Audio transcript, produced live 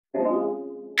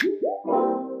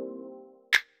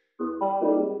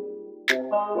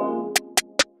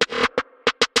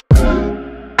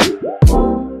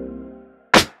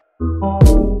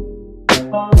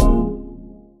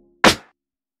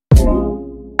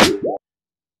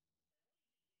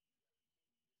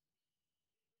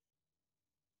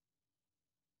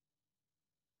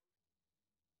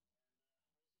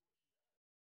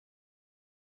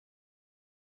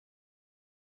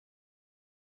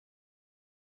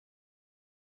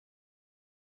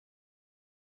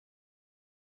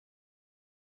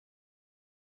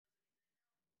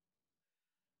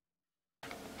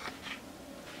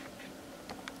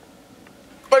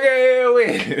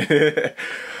Okay,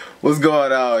 what's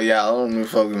going on, y'all? Let me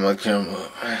focus my camera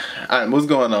up. Alright, what's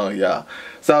going on, y'all?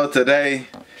 So today,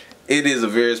 it is a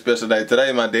very special day.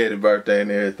 Today my daddy's birthday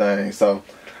and everything. So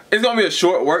it's gonna be a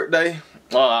short work day.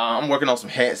 I'm working on some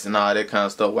hats and all that kind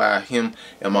of stuff while him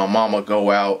and my mama go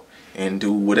out and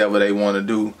do whatever they want to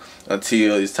do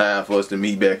until it's time for us to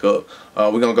meet back up.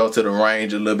 We're gonna go to the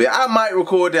range a little bit. I might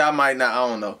record that, I might not, I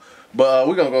don't know. But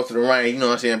we're gonna go to the range, you know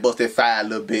what I'm saying, bust that fire a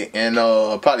little bit, and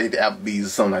probably hit the Applebee's or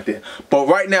something like that. But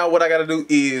right now, what I gotta do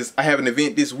is, I have an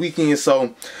event this weekend, so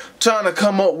I'm trying to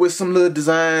come up with some little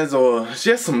designs or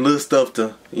just some little stuff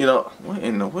to, you know,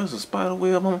 where's the spider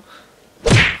web on?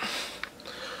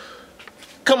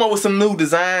 Come up with some new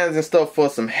designs and stuff for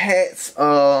some hats.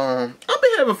 I've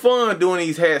been having fun doing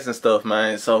these hats and stuff,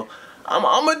 man. So I'm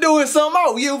gonna do it some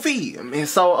more, you feel me?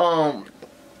 So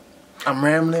I'm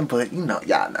rambling, but you know,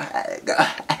 y'all know how it go.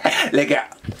 Let's go.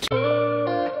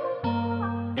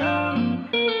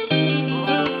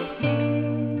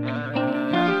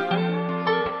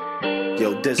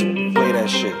 Yo, Dizzle, play that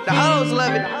shit. The hoes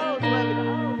love it.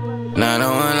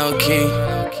 901 key.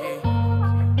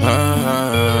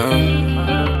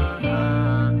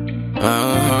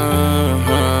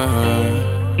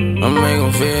 I'm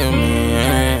making feel me,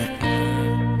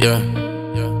 yeah.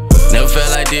 Never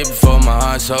felt like this before, my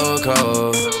heart so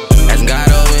cold. Asking God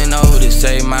over and over to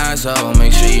save my soul.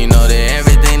 Make sure you know that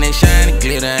everything that shine and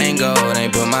glitter ain't gold.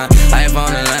 Ain't put my life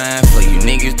on the line for you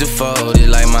niggas to fold. It's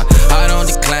like my heart on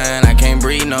decline, I can't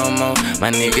breathe no more.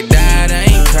 My nigga died, I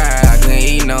ain't cry, I couldn't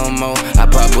eat no more. I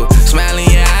pop a smile in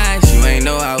your eyes, you ain't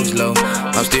know I was low.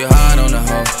 I'm still hard on the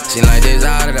hoe, seem like that's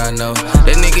all that I know.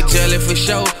 That nigga jelly for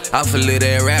sure, off a little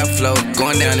that rap flow.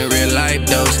 Going down in real life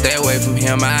though, stay away from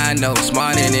him, I know.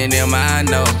 Smarter than them, I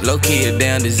know. Low key a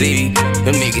damn disease,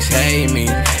 them niggas hate me.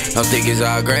 Don't think it's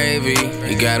all gravy,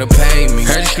 you gotta pay me.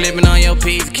 Heard you slipping on your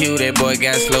PQ, that boy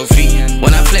got slow feet.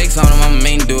 When I flex on him, I'ma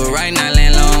mean do it right now,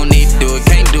 land low, don't need to do it.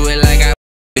 Can't do it like I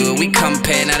do it. We come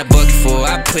pay, not a bucket full.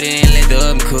 I put it in, let the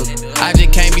oven cook. I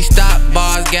just can't be stopped,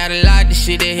 bars got a lot, the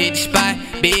shit that hit the spot.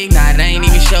 Big night, I ain't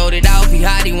even showed it off. He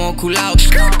hot, he won't cool out.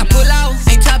 I pull out,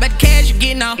 ain't talk about the cash you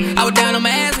getting out. I was down on my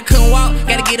ass, I couldn't walk.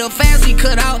 Gotta get up fast, we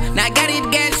cut out. Now I gotta hit the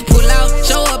gas to pull out.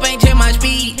 Show up, ain't just my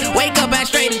speed. Wake up, I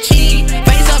straight to cheese.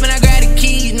 Face up and I grab the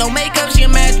keys. No makeup, she a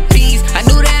masterpiece. I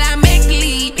knew that I make the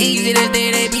lead. Easy as that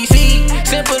ABC.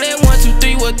 Simple as 1, 2,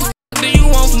 3. What the f do you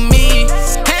want from me?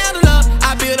 Handle up,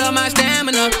 I build up my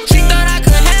stamina. She thought I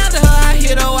could handle her. I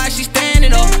hit her while she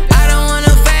standing up. I don't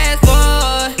wanna fast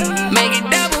forward. Make it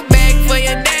double back for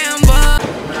your damn boy.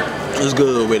 What's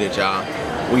good with it, y'all?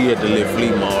 We at the Little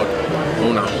Flea Market.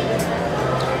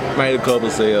 Made a couple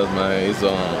sales, man. It's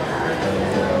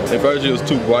at first it was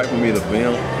too bright for me to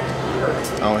film.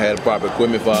 I don't have the proper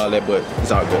equipment for all that, but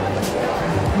it's all good.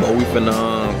 But we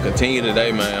finna continue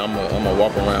today, man. I'm gonna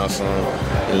walk around some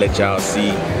and let y'all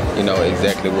see, you know,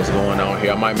 exactly what's going on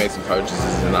here. I might make some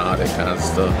purchases and all that kind of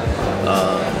stuff.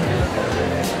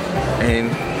 And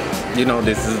you know,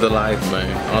 this is the life, man.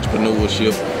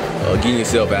 Entrepreneurship, getting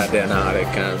yourself out there and all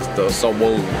that kind of stuff. So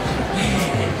whoa,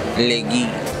 leggy.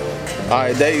 All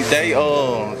right, day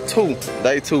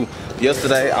two.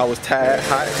 Yesterday I was tired,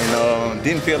 hot, and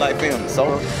didn't feel like filming.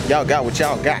 So y'all got what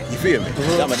y'all got. You feel me?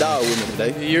 Got my dog with me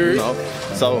today. You know.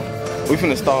 So we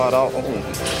finna start off.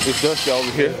 It's dusty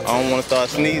over here. I don't want to start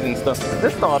sneezing and stuff.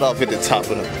 Let's start off at the top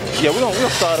of the. Yeah, we'll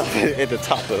start off at the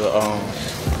top of the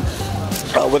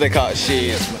what they call it,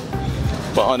 sheds,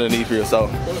 but underneath here. So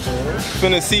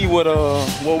finna see what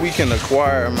we can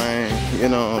acquire, man. You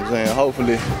know what I'm saying?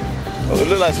 Hopefully. It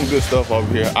look like some good stuff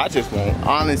over here.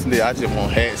 Honestly, I just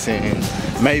want hats and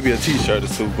maybe a t-shirt or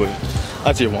two, but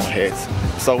I just want hats.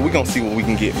 So we gonna see what we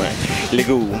can get, man. Let's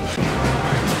go.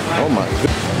 Oh my god.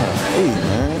 Hey,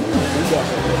 man. We got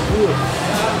some good.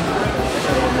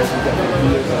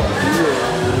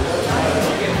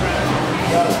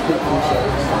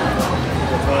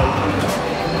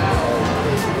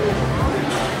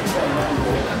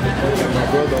 My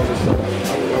brother on this side. I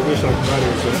wish I could buy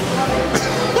this.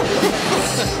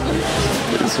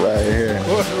 This right here.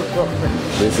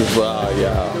 This is for all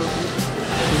y'all.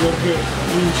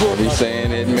 Be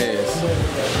saying it mess.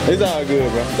 It's all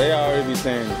good, bro. They already be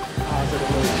saying it.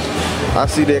 I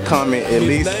see that comment at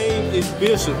least. His name is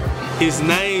Bishop. His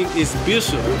name is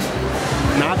Bishop.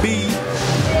 Not B.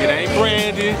 It ain't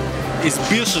Brandon. It's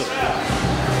Bishop.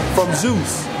 From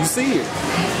Zeus. You see it.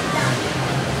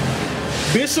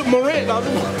 Bishop Morant.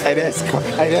 Hey, that's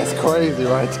crazy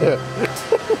right there.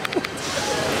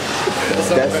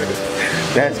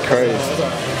 That's crazy.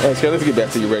 Let's get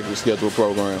back to your regular scheduled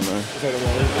program, man.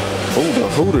 Oh, the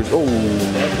Hooters. Oh.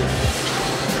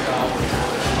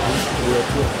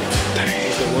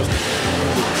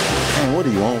 Man, what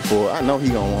do you want for? I know he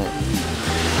gonna want.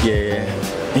 Yeah,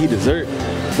 he dessert.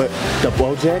 But the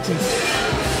Bo Jackson.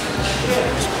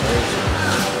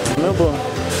 Remember?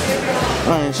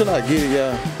 Man, should I get it,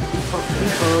 y'all?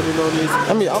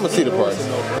 I mean, I'm gonna see the price.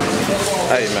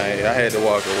 Hey, man, I had to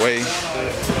walk away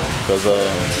because he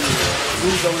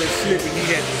was over there slipping. He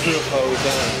had the slip hole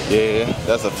down. Yeah,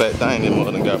 that's a fact. I ain't even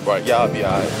more than got bright. Y'all be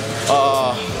alright.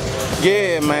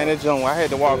 Yeah, man, that junk. I had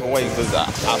to walk away because I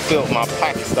felt my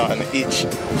pocket starting to itch,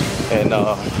 and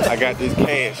I got this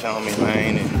cash on me,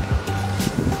 man, and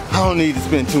I don't need to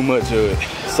spend too much of it,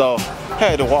 so I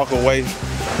had to walk away.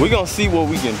 We gonna see what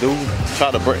we can do.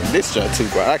 Try to break this junk too,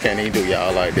 bro. I can't even do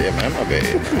y'all like that, man. My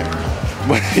bad.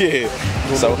 But yeah,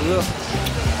 so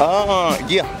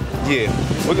yeah,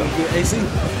 we're gonna get AC.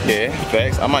 Yeah,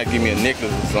 facts. I might give me a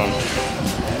necklace or something.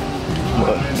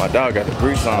 But my dog got the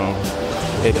grease on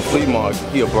at the flea market.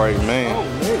 He a brave man. Oh,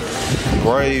 man.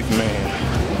 Brave man.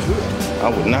 I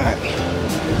would not.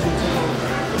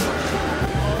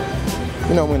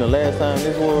 You know when the last time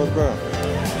this was, bro?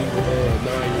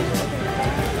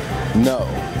 No.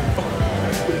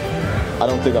 I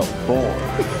don't think I was born.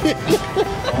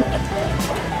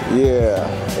 Yeah,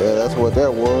 that's what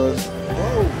that was.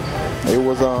 It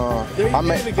was I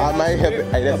may have.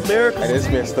 Hey, that's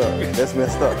messed up. That's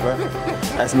messed up, man.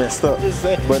 That's messed up.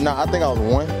 But nah, I think I was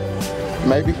 1,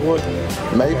 maybe.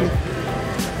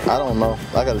 I don't know.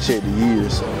 I gotta check the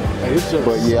years.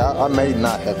 But yeah, I may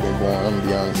not have been born. I'm gonna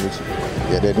be honest with you.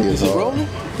 Yeah, that is. Is it rolling?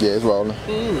 Yeah, it's rolling.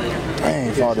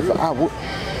 Dang, 45.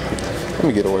 Let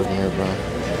me get away from here, bro.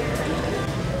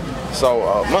 So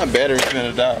my battery's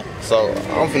finna die, so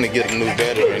I'm finna get a new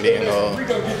battery and then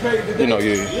you know,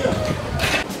 yeah.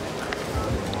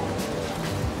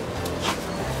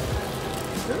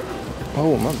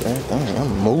 Oh my bad, dang,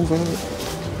 I'm moving it.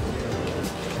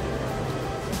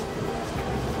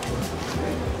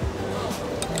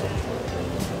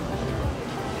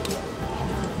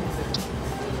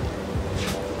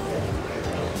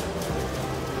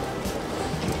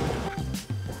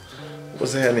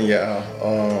 What's happening, y'all?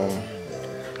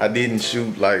 I didn't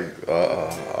shoot like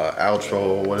an outro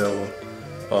or whatever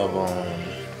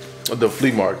of the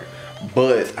flea market,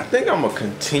 but I think I'm gonna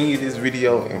continue this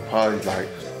video and probably like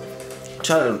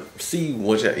try to see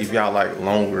what if y'all like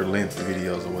longer length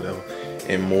videos or whatever,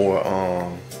 and more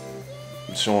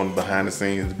showing behind the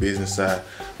scenes, the business side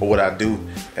of what I do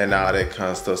and all that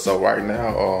kind of stuff. So right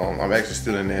now I'm actually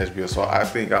still in Nashville, so I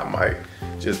think I might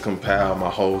just compile my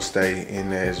whole stay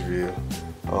in Nashville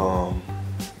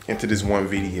into this one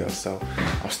video. So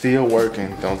I'm still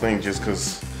working. Don't think just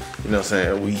cause, you know what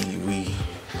I'm saying, we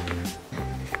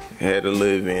had to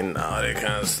live in all that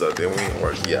kind of stuff that we ain't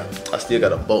work. Yeah, I still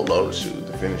got a boatload of shoes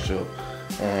to finish up.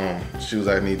 Shoes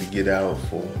I need to get out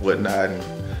for whatnot, and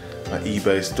my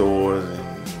eBay stores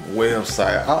and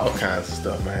website, all kinds of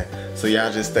stuff, man. So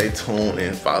y'all just stay tuned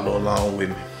and follow along with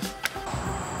me.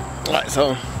 Alright,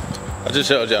 so I just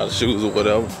showed y'all the shoes or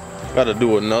whatever. Gotta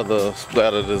do another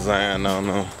splatter design on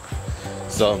them.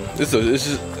 So it's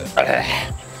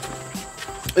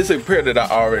a pair that I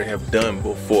already have done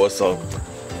before, so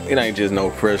it ain't just no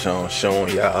pressure on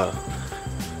showing y'all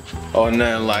or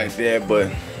nothing like that.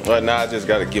 But right now I just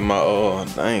gotta get my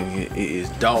thing. It is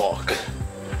dark.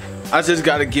 I just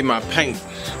gotta get my paint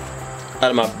out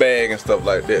of my bag and stuff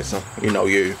like that. So you know,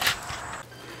 yeah.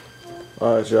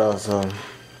 Alright, y'all. So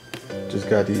just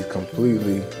got these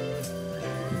completely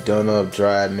done up,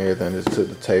 dried and everything. Just took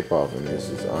the tape off, and this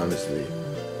is honestly,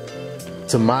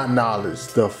 to my knowledge,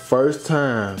 the first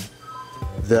time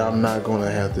that I'm not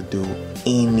gonna have to do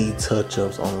any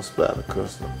touch-ups on the Splatter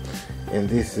Custom. And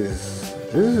this is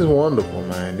wonderful,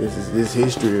 man. This is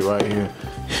history right here.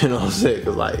 You know what I'm saying?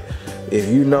 Cause like, if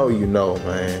you know, you know,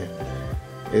 man.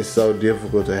 It's so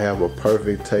difficult to have a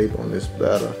perfect tape on this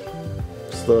splatter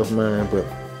stuff, man. But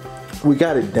we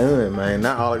got it done, man.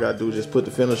 Now all I gotta do is just put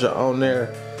the finisher on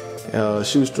there,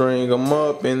 shoestring them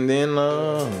up, and then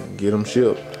get them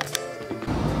shipped.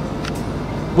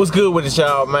 What's good with it,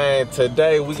 y'all, man?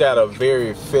 Today we got a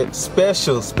very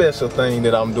special thing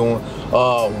that I'm doing.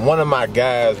 One of my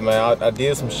guys, man, I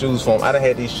did some shoes for him. I done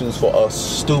had these shoes for a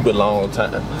stupid long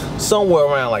time, somewhere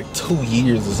around like 2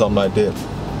 years or something like that.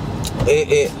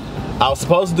 I was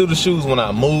supposed to do the shoes when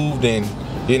I moved, and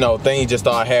you know, things just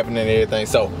started happening and everything.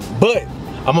 So, but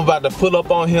I'm about to pull up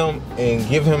on him and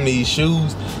give him these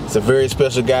shoes. It's a very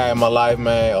special guy in my life,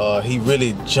 man. He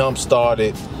really jump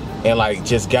started and like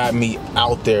just got me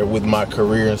out there with my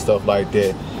career and stuff like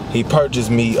that. He purchased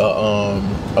me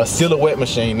a silhouette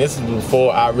machine. This is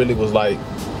before I really was like,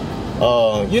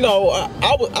 you know,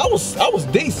 I was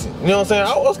decent. You know what I'm saying?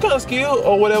 I was kind of skilled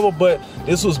or whatever, but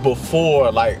this was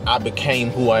before like I became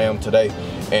who I am today.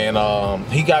 And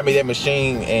he got me that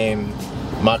machine, and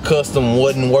my custom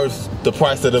wasn't worth the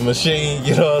price of the machine.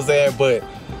 You know what I'm saying? But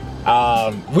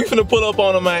we finna pull up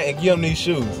on him, man, and give him these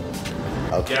shoes.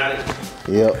 Okay. Got it.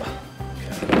 Yep.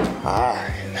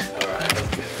 Alright.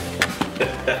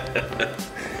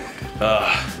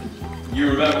 You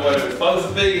remember what it was supposed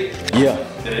to be? Yeah.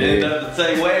 Did it end up the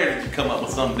same way, or did you come up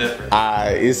with something different?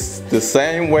 It's the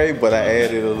same way, but I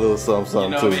added a little something you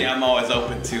know to me, it. I'm always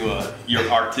open to your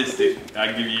artistic. I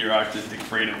give you your artistic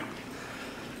freedom.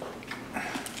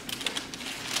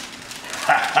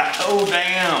 Oh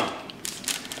damn!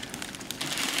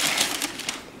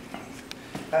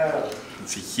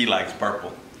 See, he likes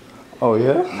purple. Oh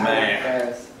yeah?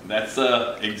 Man, that's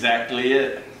exactly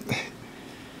it.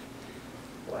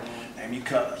 Wow. And you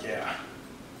cut, yeah.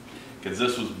 Because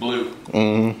this was blue.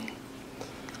 Mm-hmm.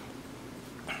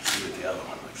 Let's see what the other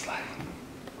one looks like.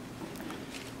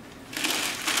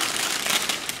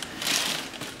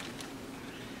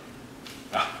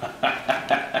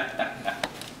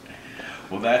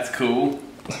 Well, that's cool.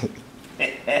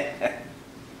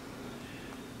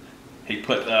 He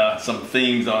put some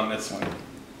themes on this one.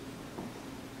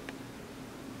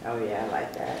 Oh yeah, I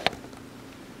like that.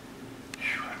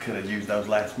 I could have used those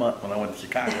last month when I went to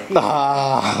Chicago.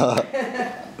 Nah.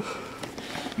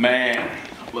 Man,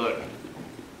 look.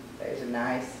 Those are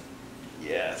nice.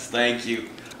 Yes, thank you.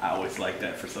 I always like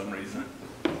that for some reason.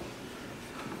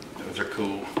 Those are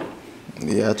cool.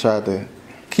 Yeah, I tried to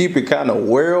keep it kind of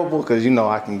wearable, because you know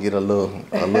I can get a little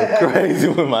crazy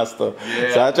with my stuff.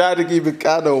 Yeah. So I tried to keep it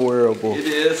kind of wearable. It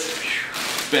is.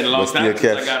 It's been a long time since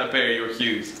I got a pair of your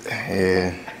shoes.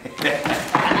 Yeah.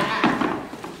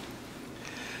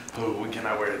 Oh, when can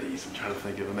I wear these? I'm trying to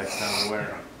think of the next time I wear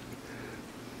them.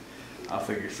 I'll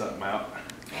figure something out.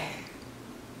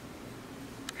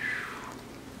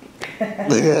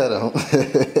 Look at them.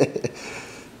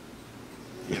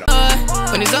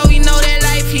 When it's over, you know that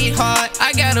life hit hard.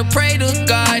 I gotta pray to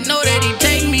God, know that He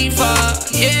take me far.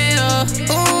 Yeah,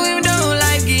 ooh, even though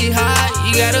life get hard,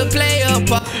 you gotta play a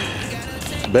part.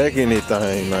 Back in this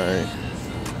thing, man.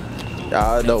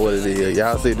 Y'all know what it is.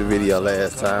 Y'all see the video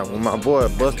last time when my boy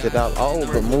busted out all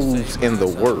the moves in the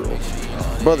world.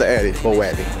 Brother Addy, Bo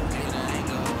Addy.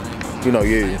 You know,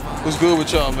 yeah. What's good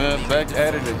with y'all, man? Back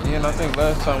at it again. I think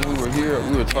last time we were here,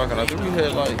 we were talking, I think we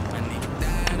had like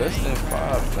less than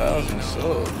 5,000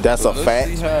 subs. That's so a fact.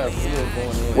 See how it feels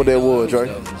going in. What that was, Dre?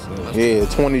 Yeah,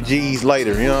 20 G's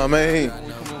later, you know what I mean?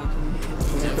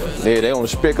 Yeah, they on the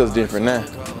speakers different now.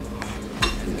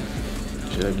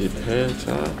 Should I get pad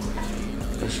thai?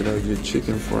 Or should I get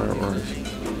chicken fried rice?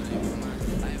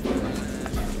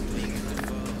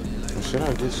 Or should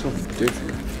I get something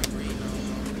different?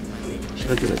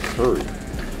 Should I get a curry?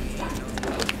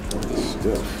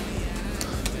 Stuff.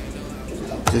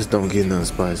 Just don't get nothing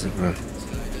spicy, bro.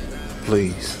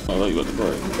 Please. I like you got the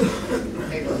bread.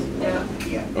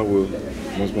 I will.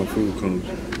 Once my food comes.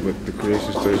 But the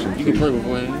creation station. You can pray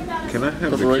beforehand. Can I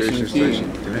have the creation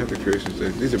station? Can I have the creation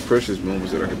station? These are precious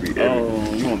moments that I could be editing.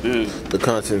 Oh, you want this? The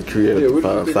content creator,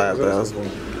 5,000.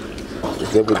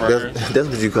 That's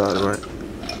what you call it, right?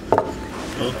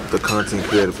 Huh? The content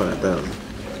creator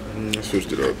 5,000. I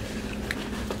switched it up.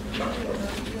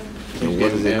 And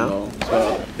what is it now?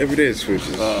 Every day it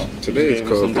switches. Today it's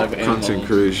called content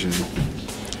creation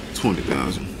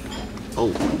 20,000.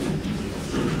 Oh.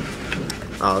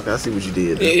 Oh, okay, I see what you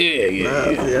did. Yeah.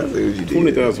 I see what you did.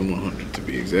 20,100 to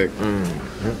be exact.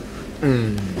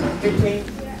 15.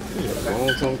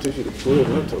 Long time tissue to pull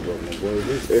laptop up, my boy.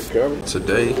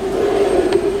 Today,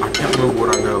 I can't remember what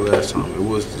I got last time. It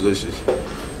was delicious.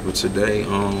 But today, I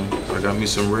got me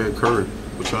some red curry.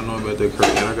 What y'all know about that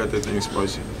curry? And I got that thing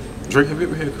spicy. Drake, have you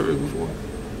ever had curry before?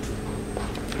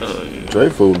 Yeah.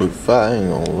 Drake food look fire, I ain't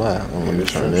gonna lie. I'm gonna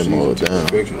turn that mode down.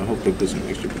 I hope they put some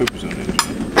extra peppers on that.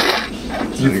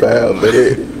 You foul,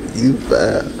 man. You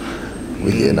foul.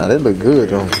 But yeah, now that look good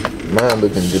though. Mine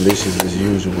looking delicious as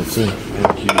usual too.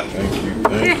 Thank you.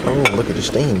 Oh, look at the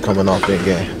steam coming off that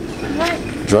guy.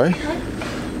 What? Dre,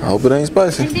 I hope it ain't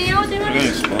spicy. Anything else you want?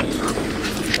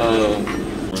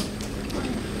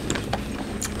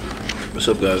 What's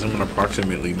up, guys? I'm in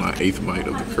approximately my 8th bite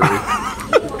of the curry.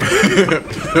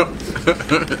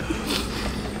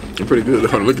 You're pretty good.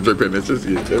 Look at Dre Penn. That's just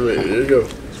it. There you go.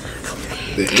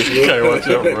 Okay, watch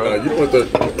out, bro. You want the...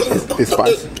 It's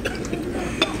spicy.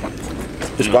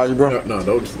 It's spicy, bro. No,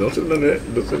 don't sit on that.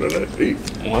 Don't sit on that. Eat.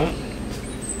 What?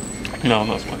 No, I'm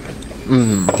not smoking.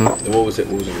 And what was it?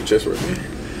 What was in your chest right there?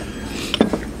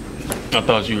 I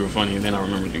thought you were funny, and then I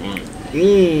remembered you weren't.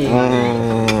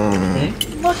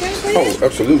 Okay, for you? Oh,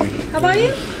 absolutely. How about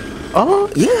you? Oh,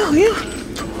 yeah.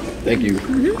 Thank you.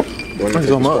 Thanks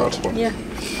so much. Yeah.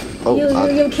 Oh,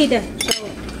 you keep that.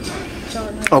 So,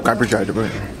 okay, appreciate it, bro.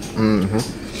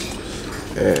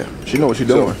 Yeah, she know what she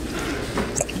doing.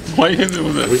 Why you hit me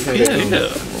with that?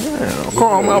 Yeah.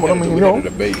 Calm out, but I mean, you know.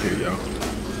 Debate here, y'all.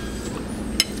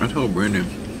 I told Brandon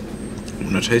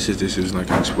when I tasted this, it was like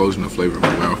an explosion of flavor in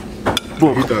my mouth.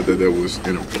 He thought that was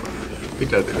inappropriate. He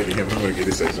thought that nigga him. I'm gonna get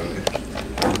his sex on it.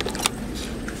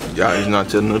 Yeah, he's not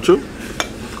telling the truth.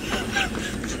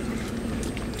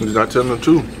 He's not telling the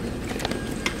truth.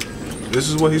 This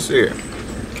is what he said.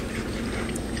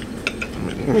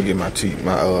 Let me get my tea,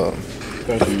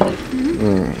 Thank you.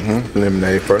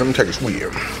 lemonade first. Let me take a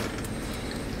swig.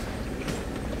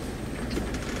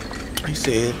 He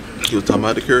said he was talking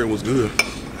about the curry was good.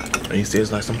 And he said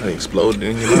it's like somebody exploded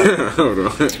in your mouth. Hold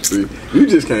on. See, you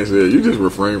just can't say it. You just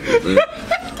refrain from it.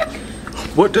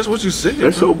 What? That's what you said.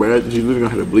 That's so bad that you literally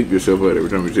gonna have to bleep yourself out every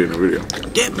time you say it in a video.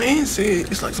 That man said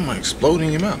it's like somebody exploded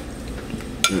in your mouth.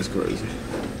 That's crazy.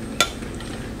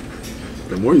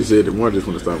 The more you say it, the more I just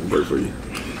want to stop and pray for you.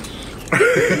 I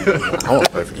want to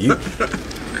pray for you.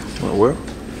 Well,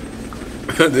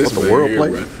 This the world play?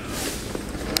 right?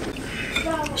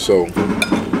 So,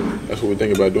 that's what we're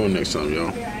thinking about doing next time,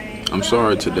 y'all. I'm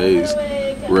sorry today's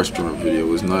restaurant video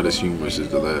was not as humorous as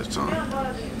the last time.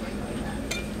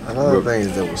 a lot of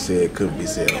things that were said couldn't be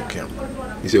said on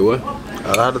camera. You said what?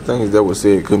 A lot of things that were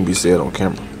said couldn't be said on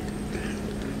camera.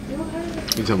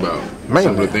 You talking about Mainly.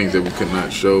 some of the things that we could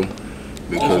not show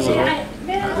because of...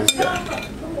 This guy.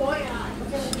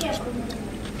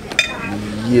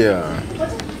 Yeah.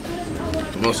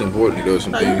 Most importantly, there's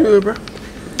some Are you things. good, bro?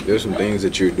 There's some things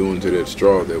that you're doing to that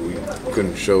straw that we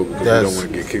couldn't show because we don't want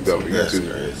to get kicked off of That's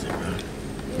YouTube. crazy, man.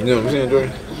 You know what I'm saying,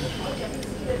 Jordan?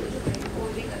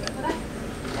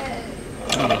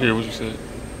 I don't hear what you said.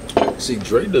 See,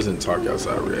 Dre doesn't talk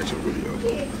outside of reaction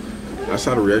videos.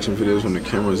 Outside of reaction videos, when the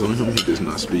camera's on him, he does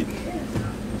not speak.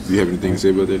 Do you have anything to say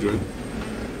about that, Dre?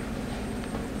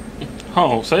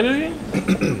 Oh, say that again?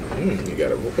 You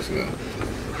got a voice now.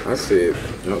 I said,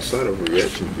 outside of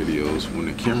reaction videos, when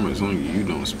the camera's on you, you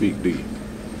don't speak, do you?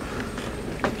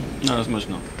 Not as much,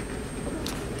 no.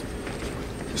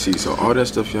 See, so all that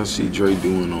stuff y'all see Dre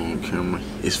doing on camera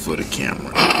is for the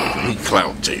camera. He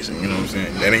clout chasing, you know what I'm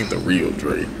saying? That ain't the real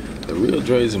Dre. The real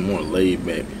Dre is a more laid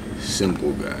back,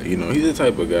 simple guy. You know, he's the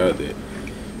type of guy that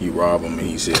you rob him and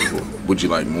he says, well, would you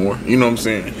like more? You know what I'm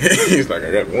saying? He's like,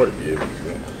 I got more to give.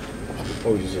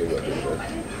 What would you say about that, bro?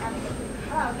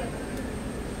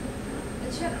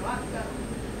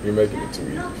 You're making it too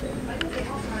easy for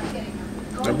me.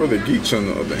 My brother Geach, on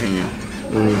the other hand,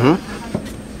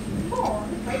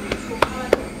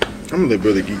 I'm gonna let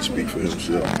Brother Geach speak for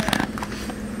himself.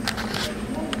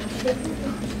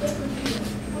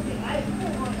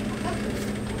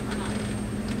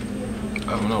 I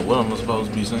don't know. What am I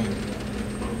supposed to be saying?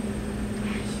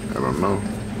 I don't know.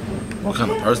 What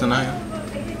kind of person I am?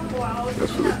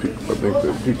 That's for the people. I think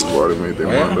the people have already made their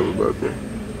mind up about that.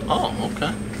 Oh,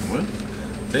 okay. Well,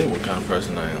 tell you what kind of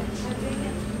person I am.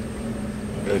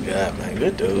 Good guy, man.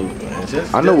 Good dude, man.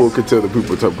 I know what could tell the people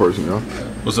what type of person, y'all.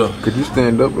 What's up? Could you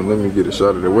stand up and let me get a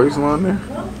shot of the waistline there?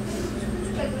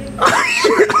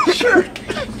 Sure.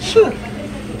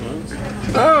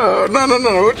 Oh, no.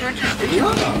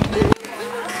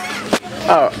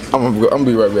 Oh, I'm gonna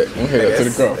be right back. I'm gonna head out to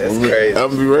the car. That's crazy. I'm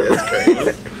gonna be right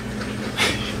back.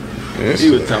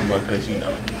 You was talking about because you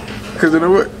know. Cause you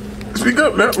know what? Speak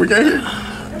up now. We can't hear.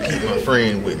 Keep my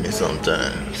friend with me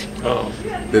sometimes. Oh.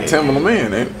 The Tamala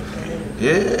man, ain't it?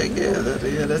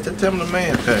 Yeah, that's the Timber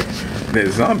Man pack.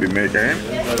 That zombie maker, ain't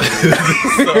it?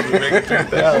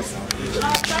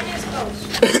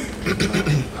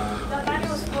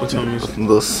 What time is it?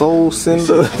 The Soul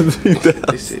Sender.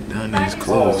 They said done these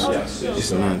clothes.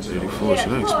 It's 9:34.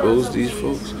 Should I expose these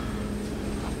folks?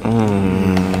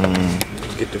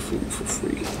 Get the food for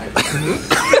free.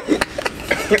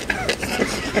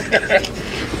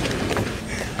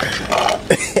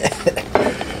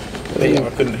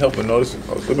 couldn't help but notice.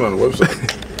 I was looking on the website.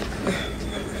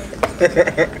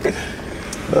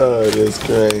 Oh, that's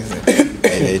crazy.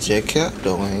 Hey, check out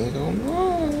though. I ain't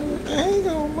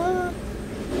gonna mind.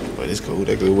 But it's cool.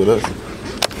 They good with us.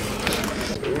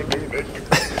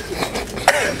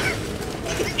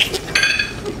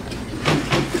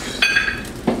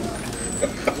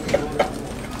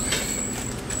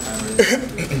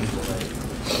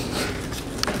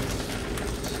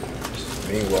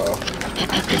 Meanwhile,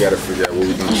 we gotta figure out what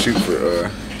we're gonna shoot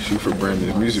for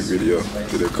Brandon's music video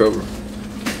to their cover.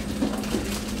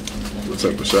 What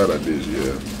type of shot ideas you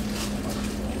have?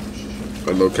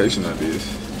 Or location ideas?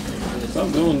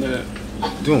 Stop doing that.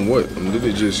 Doing what? I'm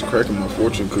literally just cracking my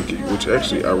fortune cookie, which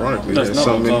actually, ironically, That's has not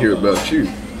something what in here I'm about you.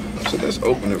 So let's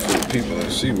open it for the people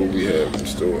and see what we have in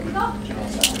store.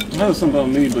 That was something about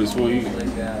me, but it's for you.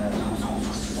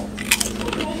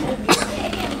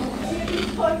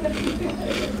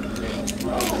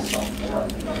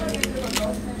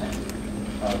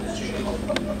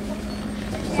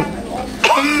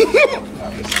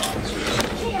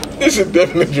 This is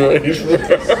definitely Dre's.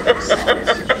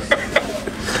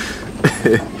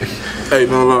 Hey,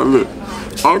 no, look.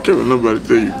 I don't care what nobody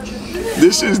tell you.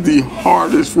 This is the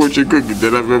hardest fortune cookie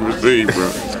that I've ever seen,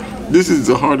 bro. This is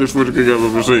the hardest fortune cookie I've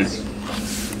ever seen.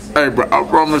 Hey, bro, I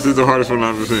promise it's the hardest one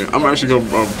I've ever seen. I'm actually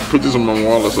gonna put this on my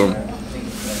wall or something.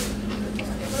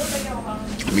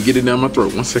 Let me get it down my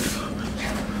throat. 1 second.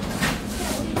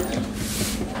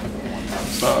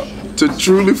 Stop. To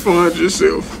truly find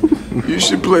yourself, you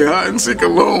should play hide and seek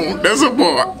alone. That's a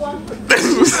bar.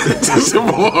 That's a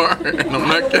bar. And I'm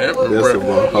not capping, That's bro. a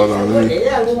bar. Hold on, let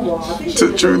me.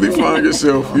 To truly find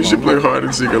yourself, you should play hide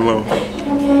and seek alone.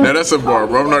 Now that's a bar,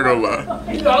 bro. I'm not gonna lie.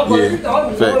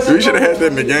 Yeah. Facts. We should have had that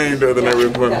in the game the other night.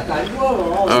 Real funny.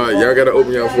 Y'all gotta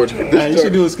open y'all fortune. Hey, you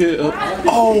should do a skit of,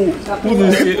 we'll do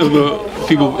a skit of the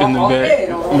people in the back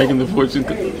making the fortune,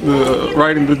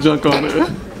 writing the junk on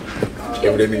it.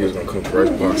 Every day niggas gonna come to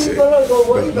Rice Box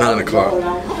at 9 o'clock.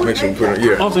 Make sure we put it.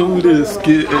 Yeah. Also, we did a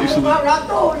skit actually.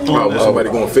 Somebody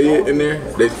going fed in there.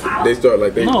 They start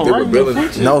like they No, were right billing.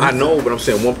 before. No, I know, but I'm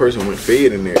saying one person went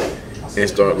fed in there and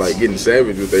start like getting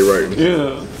savage with their writing.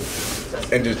 Yeah.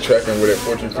 And just tracking where that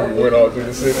fortune cookie went all through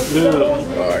the city. Yeah.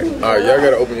 Alright, y'all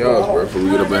gotta open y'all's, bro, before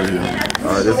we get up out of here.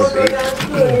 Alright, this is big.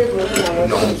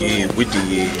 No, yeah, we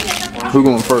did. Who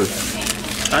going first?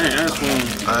 I ain't asked for him.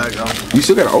 I go. You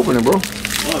still gotta open it, bro.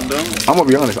 Oh, dumb. I'm gonna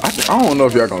be honest, I don't know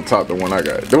if y'all gonna top the one I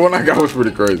got. The one I got was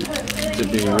pretty crazy. To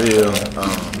be real,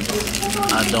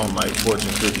 I don't like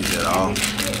fortune cookies at all.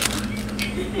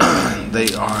 They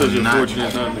are Because your not. fortune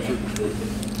is not the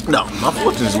cookie. No, my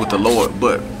fortune is with the Lord,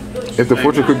 but If the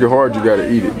fortune cookie hard, you gotta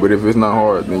eat it. But if it's not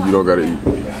hard, then you don't gotta eat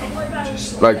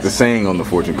it. Like the saying on the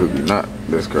fortune cookie, not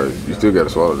that's crazy. You still gotta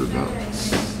swallow this junk.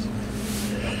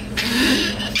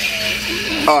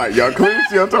 Alright, y'all clearly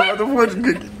see I'm talking about the fortune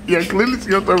cookie. Yeah, clearly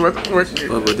see I'm talking about the fortune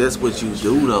cookie. but that's what you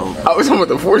do though. I was talking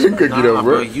about the fortune cookie though, Nah,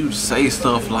 bro. bro, you say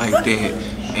stuff like that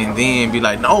and then be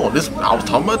like, no, I was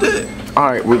talking about that.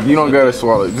 Alright, well you don't gotta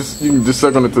swallow it. You can just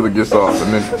suck on it till it gets off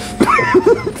and then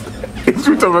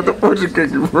you talking about the fortune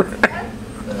cookie, bro.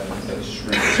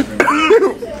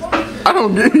 I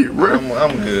don't get it, bro.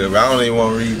 I'm good, bro. I don't even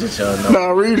want to read this, y'all know. Nah,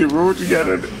 read it, bro. What you got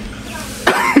in it?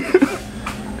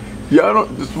 Y'all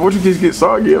don't. The fortune cookies get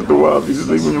soggy after a while if you just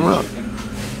leave them in your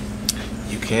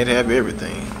mouth. You can't have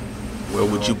everything. Where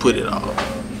would you put it all?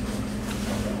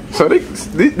 So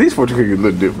these fortune cookies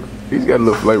look different. These got a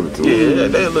little flavor to it. Yeah,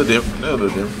 they're a little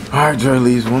different. All right, Dre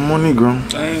leaves one more Negro.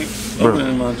 I ain't Bro,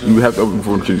 opening my you junk. have to open the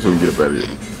fortune cookie so we can get up out of here.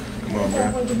 Come on,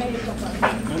 man.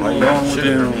 What's wrong with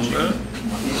them,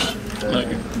 bro? Like,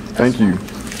 Thank you.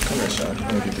 Come here, Sean.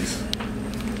 Let me get these.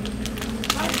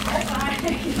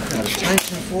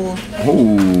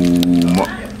 Oh,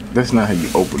 that's not how you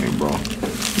open it, bro.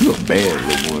 You a bad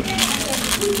little boy.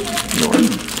 You know, you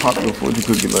pop your fortune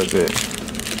cookie like that.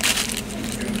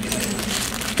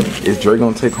 Is Dre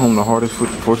gonna take home the hardest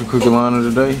fortune cookie line of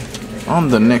the day? On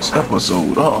the next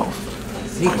episode of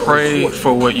pray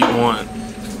for what you want,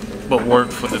 but work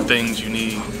for the things you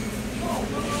need.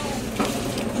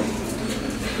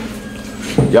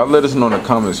 Y'all let us know in the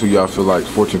comments who y'all feel like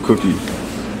fortune cookie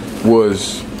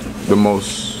was the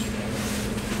most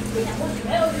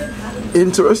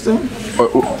interesting. Or,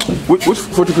 which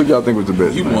fortune cookie y'all think was the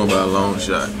best? You man? won by a long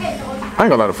shot. I ain't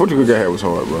gonna lie, the fortune cookie I had was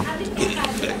hard, bro.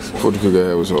 Fortune cookie I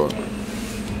had was hard.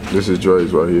 This is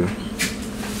Dre's right here.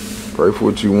 Pray for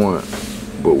what you want,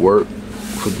 but work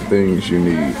for the things you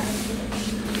need.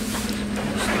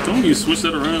 Don't you switch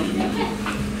that around?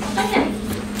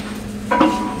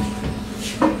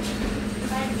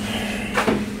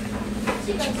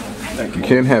 You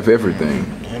can't have everything.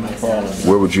 problem.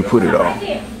 Where would you put it all?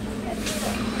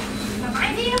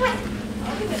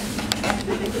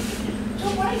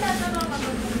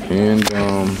 And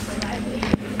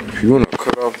if you wanna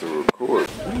cut off the record.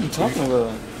 What are you talking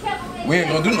about? We ain't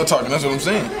gonna do no talking, that's what I'm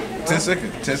saying. 10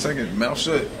 seconds, 10 seconds, mouth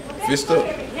shut, fist up.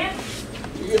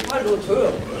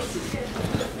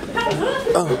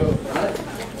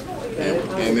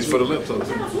 And this for the lip talk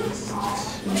too.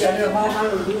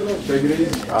 Take it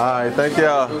easy. Alright, thank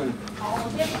y'all.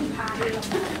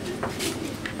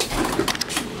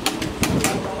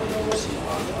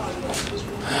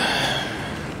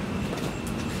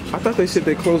 I thought they said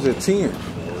they closed at 10.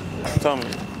 Tell me.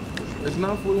 It's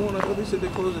 9:41. I thought they said they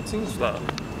closed at 10. Stop.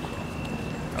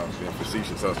 I was being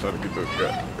facetious. I was trying to get those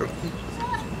guys.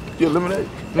 Your lemonade?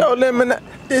 Yo, lemonade.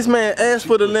 This man asked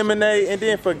for the lemonade and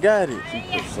then forgot it. She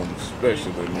put something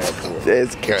special in there for her.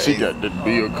 That's crazy. She got the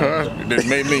Bill Cosby. That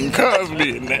Maylene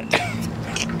Cosby in that.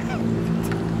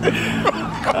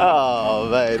 Oh,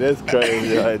 man, that's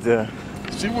crazy right there.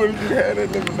 She wouldn't have had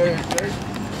that lemonade, right?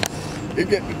 It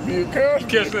got the Bill Cosby.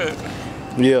 Catch that?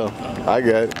 Yeah, I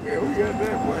got it. Yeah, we got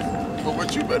that, boy. But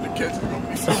what you about to catch is gonna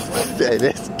be so funny. Yeah,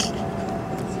 that's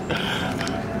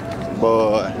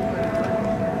boy.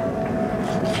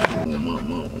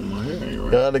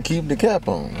 Gotta keep the cap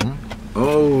on. Huh?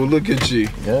 Oh, look at you.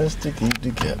 Gots to keep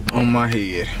the cap on my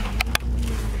head.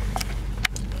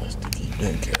 Gots to keep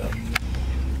that cap.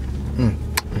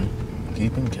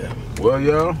 Keeping cap. Well,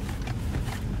 y'all,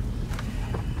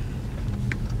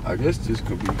 I guess this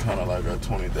could be kind of like a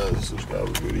 20,000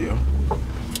 subscriber video.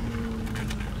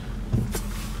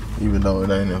 Even though it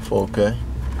ain't in 4K.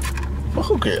 But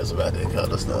who cares about that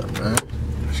kind of stuff, man?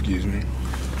 Excuse me.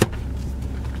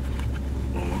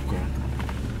 Oh, okay.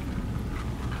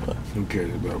 What? Who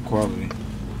cares about quality?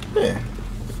 Yeah.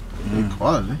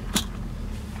 Quality.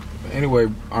 But anyway,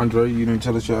 Andre, you didn't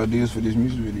tell us your ideas for this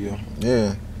music video.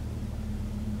 Yeah.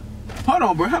 Hold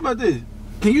on, bro. How about this?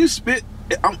 Can you spit?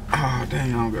 Oh,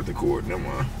 dang, I don't got the cord. Never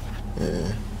mind.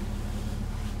 Yeah.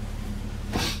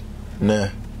 Nah.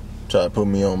 Try to put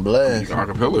me on blast. You can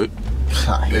acapella it.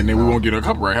 And then we won't get a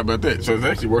copyright. How about that? So it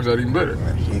actually works out even better.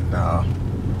 Nah.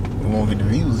 We won't get the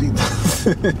views either.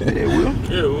 Yeah, it will.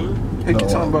 Yeah, it will. Hey, you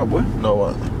talking about, boy? No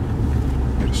what?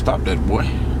 You better stop that, boy.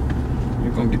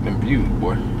 You're gonna get them views,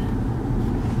 boy.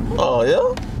 Oh,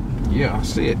 yeah? Yeah, I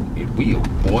said it will,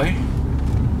 boy.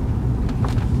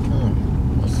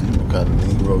 Let's see what kind of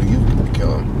Negro you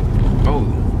become. Oh,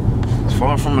 it's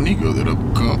far from a Negro that I've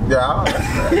become. Yeah,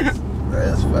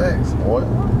 that's facts, boy.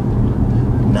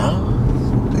 Nah, that's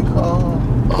what they call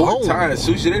Boy, Thai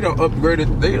sushi, they don't upgrade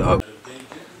it. They up.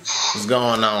 What's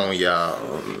going on, y'all?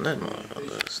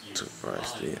 Let's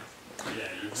toothbrush there.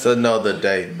 It's another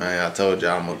day, man. I told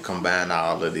y'all I'm gonna combine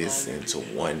all of this into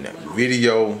one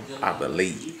video, I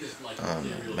believe.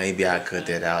 Maybe I cut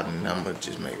that out and I'm gonna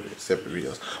just make separate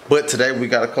videos. But today we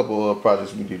got a couple of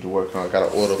projects we need to work on. I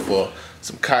got an order for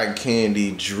some cotton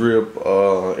candy drip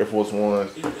Air Force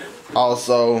Ones.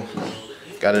 Also,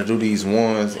 got to do these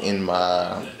ones in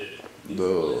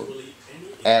the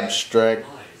abstract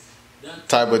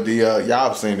type of deal. Y'all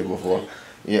have seen it before.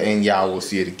 Yeah, and y'all will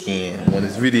see it again when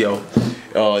this video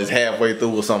is halfway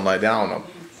through or something like that. I don't know.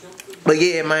 But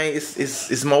yeah, man,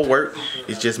 it's more work.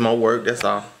 It's just more work, that's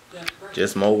all.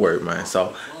 Just more work, man.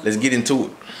 So let's get into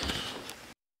it.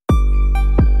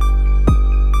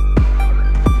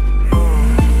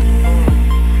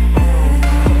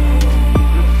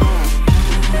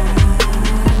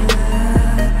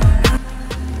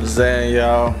 Saying,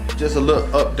 y'all, just a little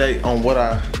update on one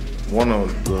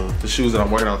of the shoes that I'm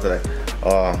working on today.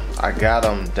 I got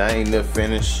them dang near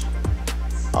finished.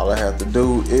 All I have to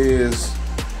do is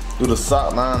do the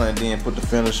sock liner and then put the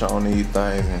finish on these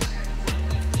things,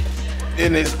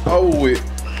 and it's over with.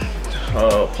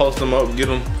 Post them up, get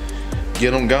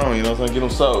them gone, you know what I'm saying? Get them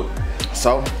sold.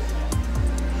 So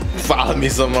follow me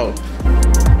some more.